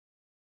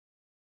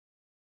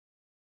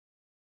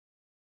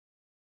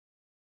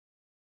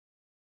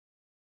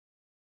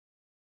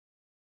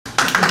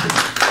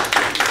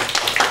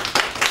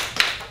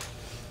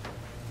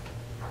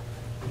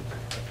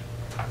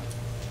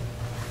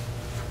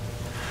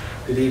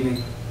Good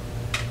evening.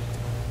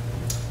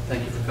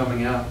 Thank you for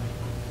coming out.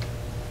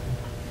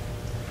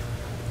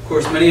 Of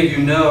course, many of you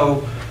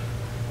know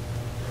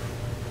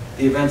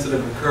the events that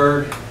have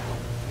occurred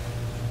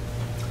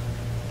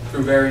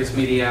through various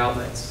media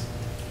outlets.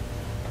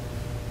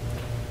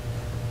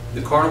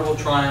 The Carnival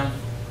Triumph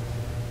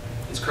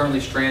is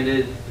currently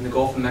stranded in the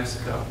Gulf of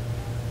Mexico.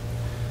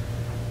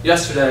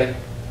 Yesterday,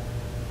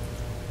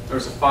 there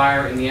was a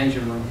fire in the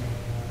engine room.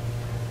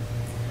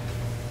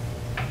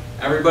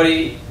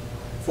 Everybody,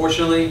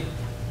 fortunately,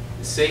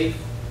 is safe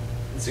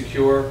and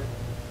secure.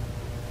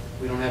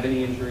 We don't have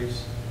any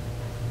injuries.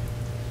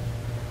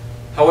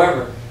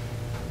 However,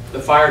 the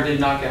fire did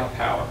knock out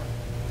power.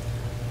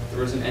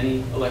 There isn't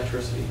any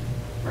electricity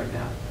right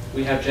now.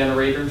 We have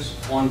generators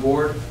on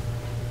board,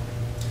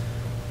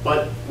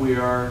 but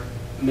we're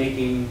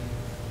taking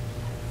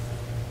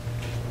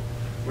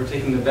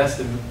the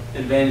best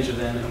advantage of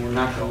them, and we're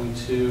not going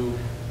to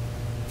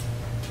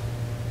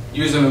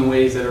use them in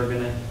ways that are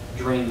going to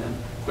drain them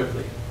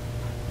quickly.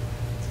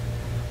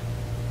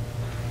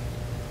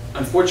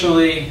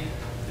 Unfortunately,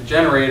 the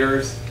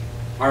generators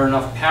aren't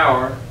enough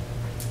power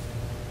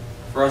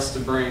for us to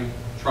bring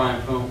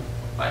Triumph home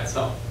by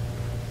itself.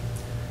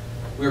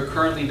 We are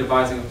currently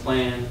devising a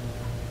plan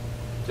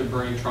to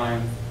bring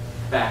Triumph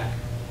back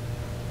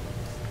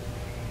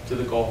to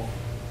the Gulf.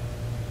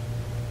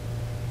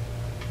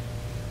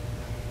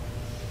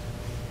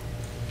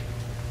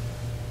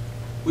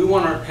 We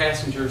want our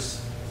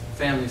passengers'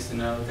 families to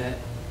know that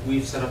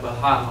we've set up a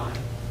hotline.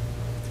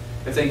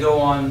 If they go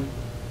on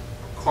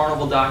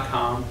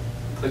carnival.com,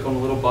 click on the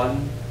little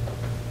button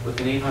with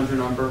an 800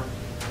 number,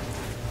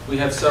 we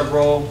have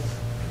several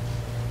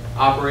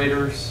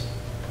operators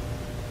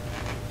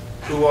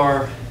who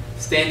are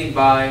standing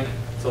by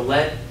to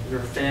let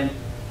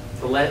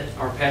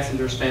our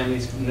passengers'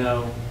 families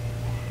know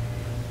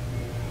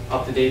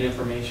up-to-date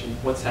information,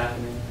 what's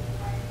happening.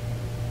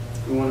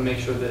 We want to make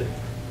sure that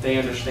they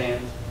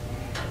understand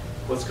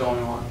what's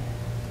going on.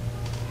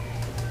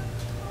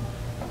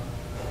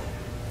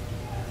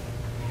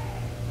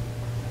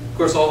 Of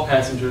course, all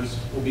passengers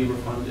will be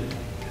refunded,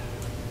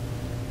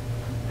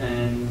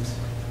 and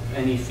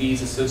any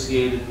fees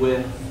associated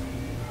with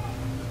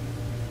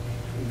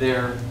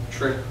their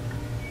trip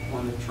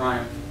on the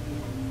Triumph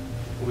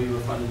will be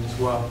refunded as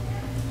well.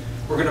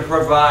 We're going to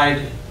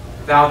provide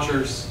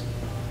vouchers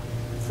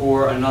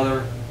for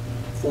another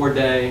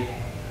 4-day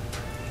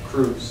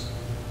cruise.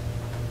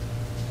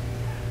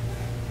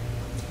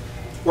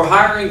 We're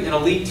hiring an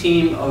elite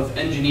team of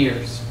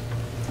engineers.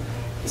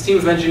 This team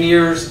of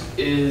engineers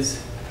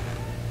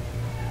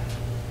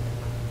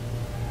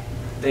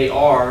they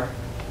are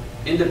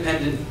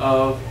independent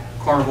of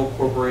Carnival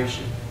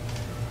Corporation,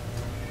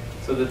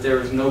 so that there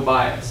is no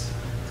bias.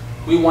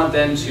 We want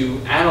them to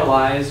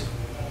analyze,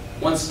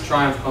 once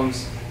Triumph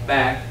comes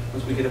back,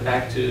 once we get it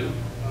back to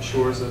the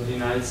shores of the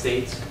United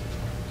States,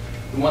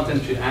 we want them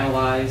to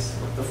analyze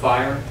the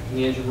fire in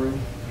the engine room,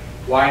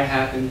 why it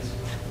happened,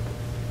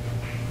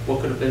 what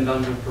could have been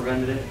done to have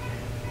prevented it,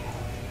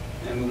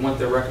 and we want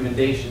their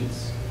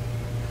recommendations.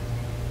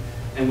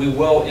 And we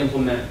will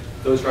implement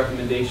those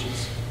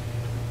recommendations.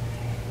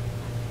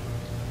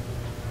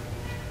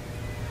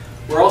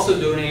 We're also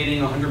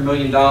donating $100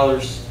 million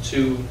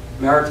to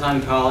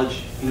Maritime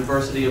College,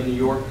 University of New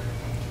York,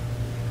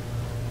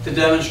 to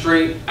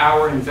demonstrate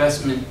our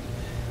investment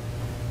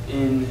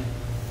in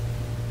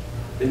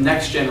the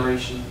next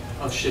generation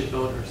of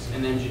shipbuilders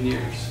and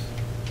engineers.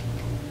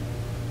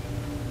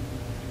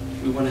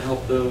 We want to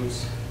help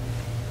those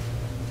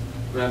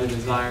who have a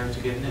desire to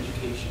get an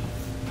education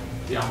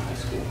beyond high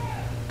school.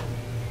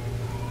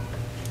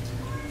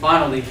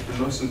 Finally, and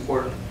most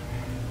important,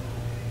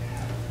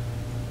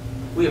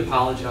 we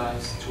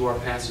apologize to our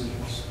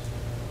passengers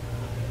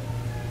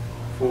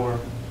for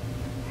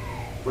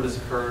what has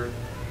occurred,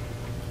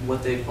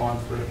 what they've gone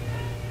through.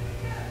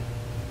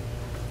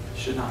 It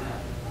should not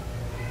happen.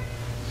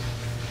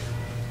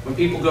 When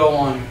people go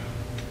on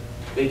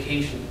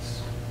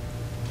vacations,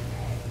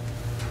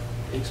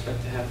 they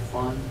expect to have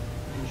fun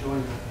and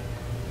enjoyment.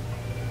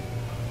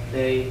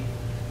 They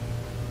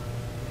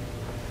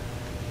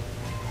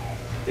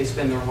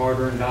spend their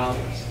hard-earned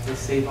dollars. They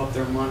save up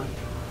their money.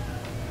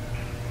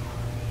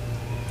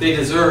 They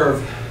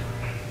deserve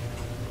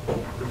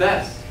the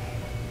best.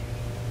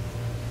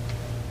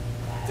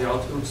 They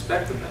ought to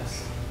expect the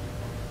best.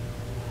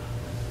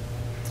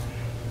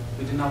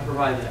 We did not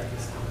provide that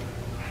this time.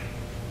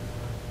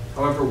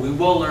 However, we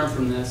will learn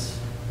from this,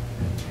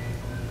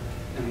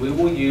 and we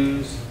will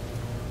use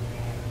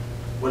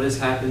what has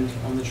happened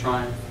on the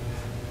Triumph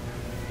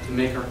to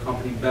make our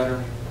company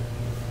better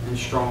and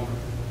stronger.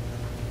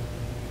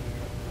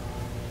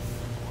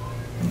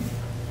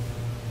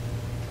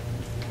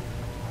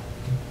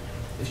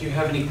 If you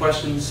have any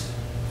questions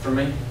for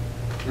me,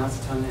 now's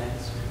the time to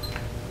ask.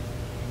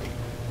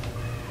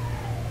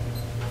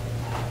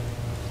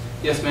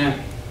 Yes, ma'am.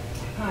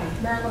 Hi,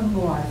 Marilyn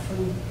Moore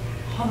from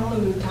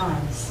Honolulu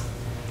Times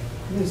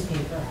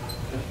newspaper.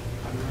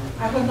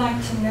 I would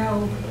like to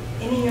know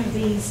any of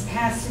these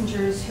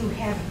passengers who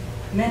have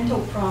mental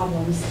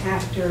problems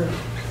after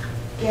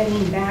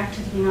getting back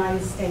to the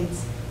United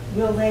States,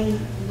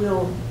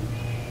 will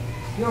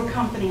your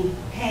company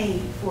pay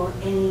for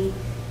any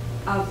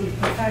of the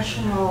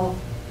professional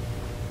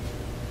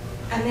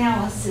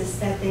analysis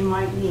that they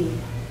might need?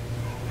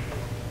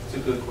 It's a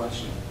good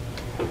question.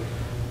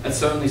 That's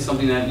certainly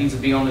something that needs to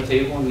be on the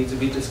table and needs to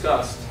be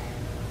discussed.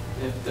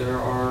 If there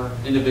are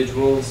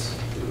individuals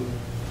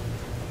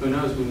who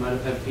knows, we might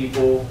have had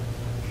people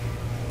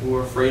who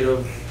are afraid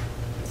of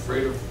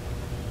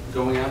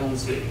going out on the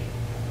sea.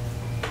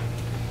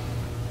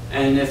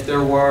 And if there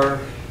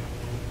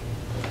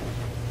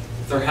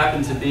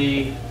happened to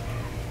be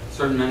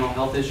certain mental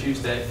health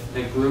issues that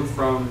grew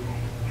from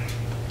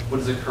what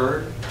has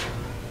occurred,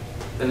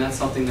 then that's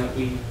something that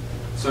we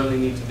certainly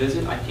need to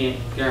visit. I can't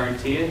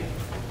guarantee it.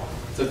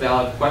 It's a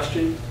valid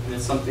question, and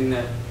it's something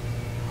that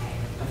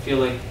I feel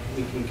like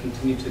we can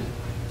continue to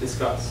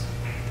discuss.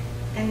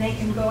 And they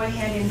can go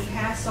ahead and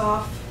pass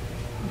off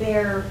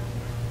their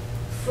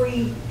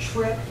free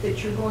trip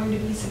that you're going to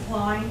be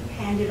supplying,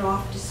 hand it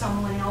off to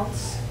someone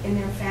else in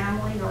their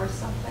family or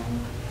something?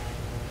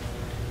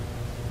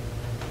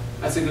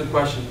 That's a good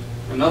question.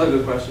 Another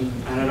good question,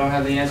 and I don't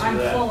have the answer to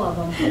that. I'm full of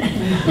them.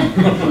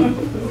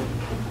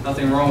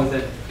 Nothing wrong with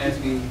it,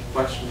 asking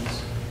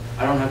questions.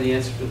 I don't have the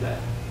answer to that.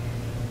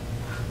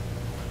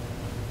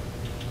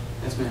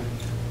 Yes, ma'am.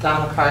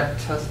 Donald Cart,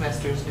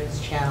 Toastmasters News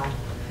Channel.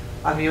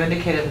 You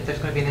indicated that there's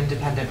going to be an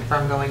independent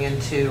firm going in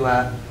to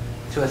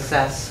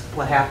assess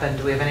what happened.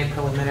 Do we have any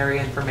preliminary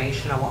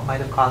information on what might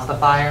have caused the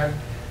fire?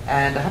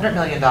 And $100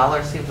 million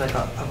seems like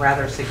a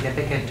rather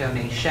significant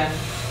donation.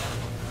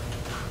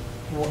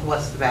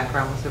 What's the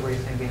background? What's the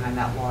reasoning behind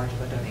that large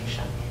of a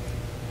donation?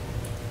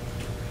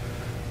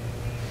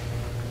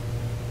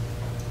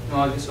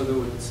 Well, I guess I'll go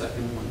with the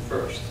second one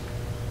first.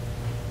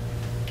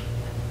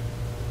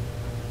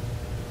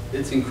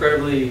 It's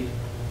incredibly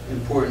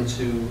important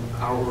to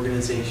our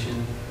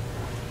organization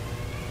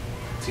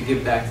to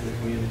give back to the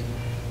community,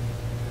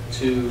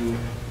 to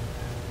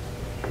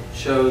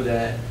show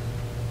that,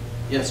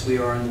 yes, we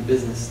are in the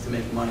business to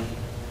make money,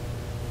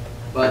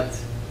 but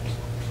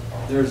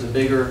there's a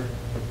bigger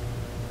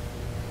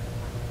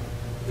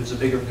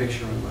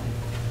picture in life.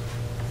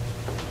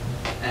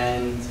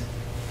 And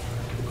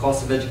the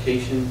cost of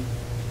education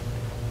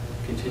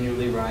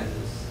continually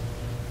rises.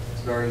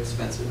 It's very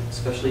expensive,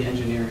 especially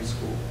engineering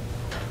school.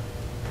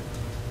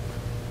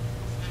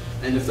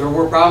 And if there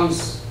were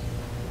problems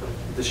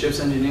with the ship's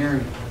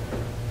engineering,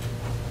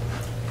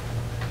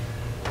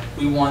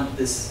 we want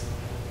to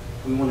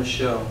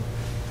show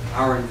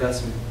our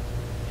investment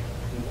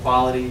in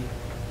quality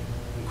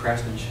and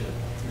craftsmanship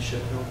in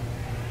shipbuilding.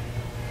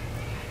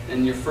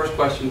 And your first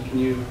question, can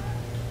you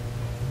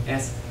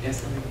ask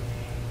something?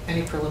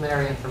 Any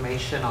preliminary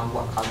information on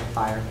what caused the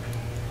fire?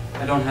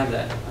 I don't have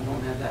that. I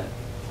don't have that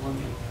on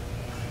me.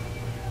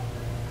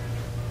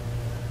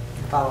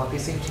 Follow-up, you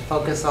seem to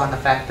focus on the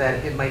fact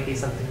that it might be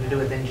something to do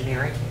with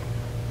engineering.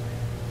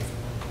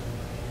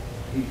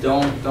 I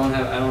don't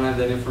have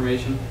that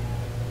information.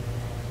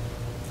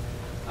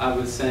 I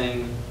was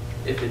saying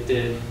if it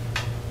did,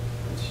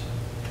 which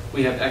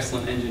we have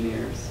excellent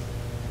engineers,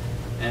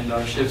 and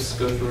our ships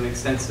go through an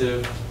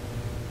extensive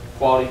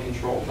quality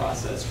control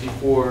process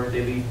before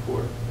they leave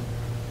port.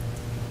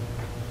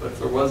 But if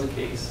there was a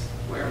case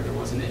where there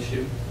was an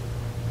issue,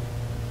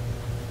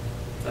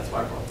 that's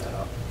why I brought that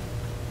up.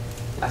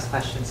 Last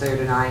question, so you're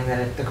denying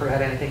that the crew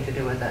had anything to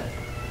do with it?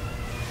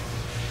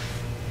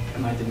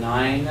 Am I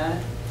denying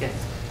that? Yes.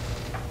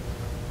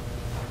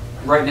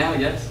 Right now,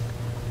 yes.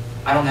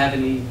 I don't have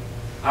any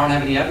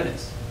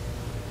evidence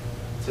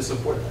to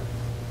support that.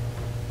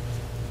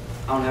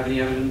 I don't have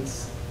any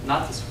evidence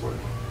not to support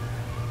it.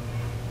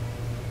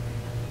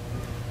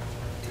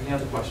 Any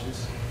other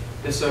questions?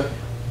 Yes, sir.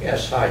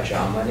 Yes, hi,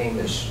 John. My name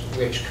is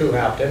Rich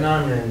Kuhaupt, and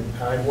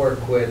I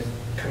work with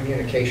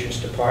Communications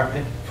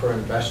Department for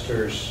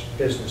Investors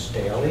Business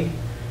Daily.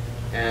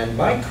 And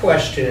my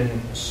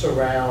question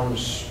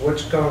surrounds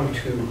what's going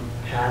to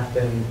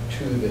happen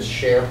to the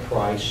share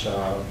price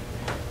of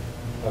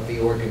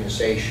the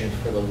organization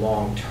for the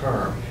long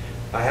term.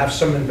 I have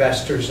some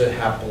investors that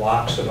have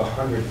blocks of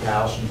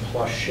 100,000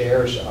 plus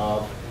shares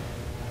of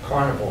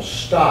Carnival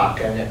stock,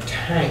 and it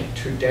tanked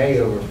today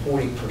over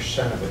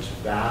 40% of its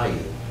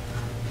value.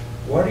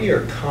 What are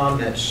your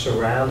comments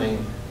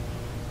surrounding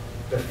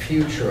the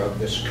future of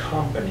this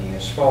company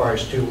as far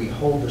as, do we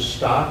hold the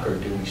stock, or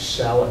do we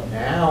sell it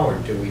now, or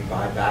do we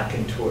buy back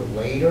into it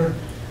later?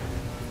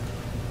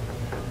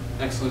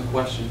 Excellent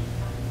question.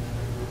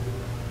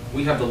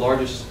 We have the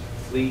largest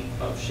fleet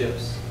of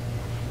ships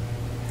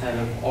out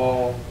of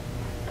all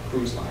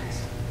cruise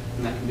lines,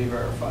 and that can be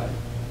verified.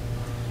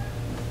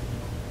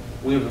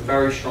 We have a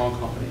very strong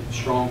company, a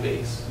strong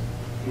base.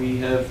 We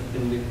have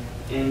been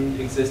in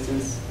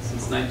existence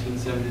since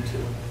 1972.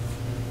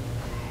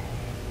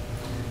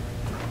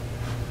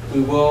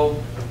 We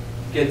will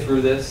get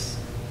through this.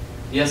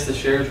 Yes, the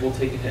shares will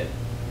take a hit,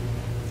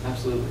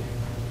 absolutely.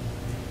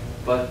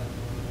 But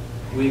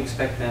we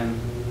expect them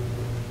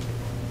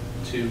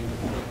to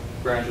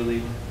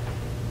gradually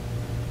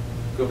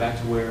go back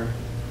to where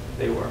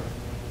they were.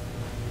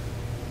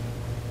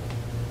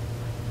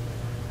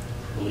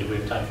 believe we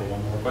have time for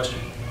one more question.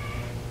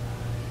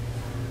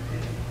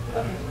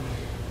 Okay.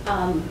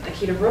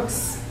 Akita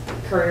Brooks,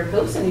 Courier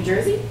Post in New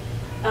Jersey.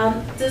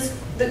 Does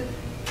the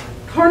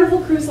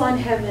Carnival Cruise Line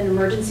have an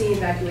emergency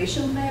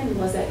evacuation plan, and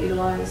was that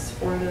utilized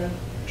for the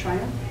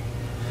Triumph?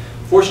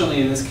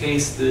 Fortunately, in this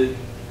case, the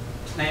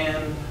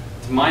plan,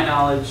 to my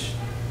knowledge,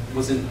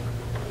 wasn't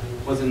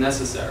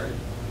necessary.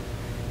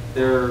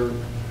 There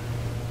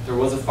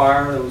was a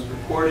fire that was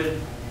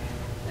reported,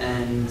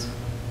 and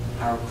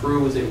our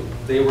crew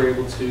they were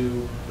able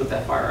to put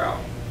that fire out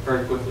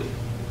very quickly.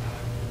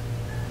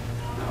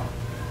 Now,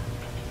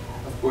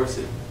 of course,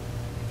 it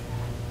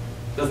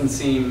doesn't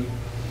seem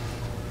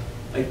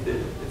like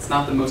it's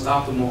not the most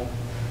optimal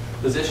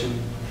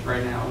position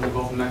right now in the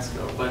Gulf of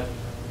Mexico, but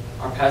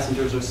our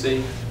passengers are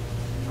safe,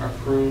 our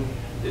crew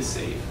is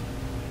safe.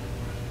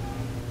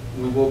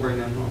 We will bring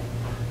them home.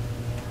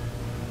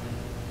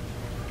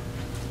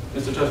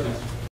 Mr. Toastmaster.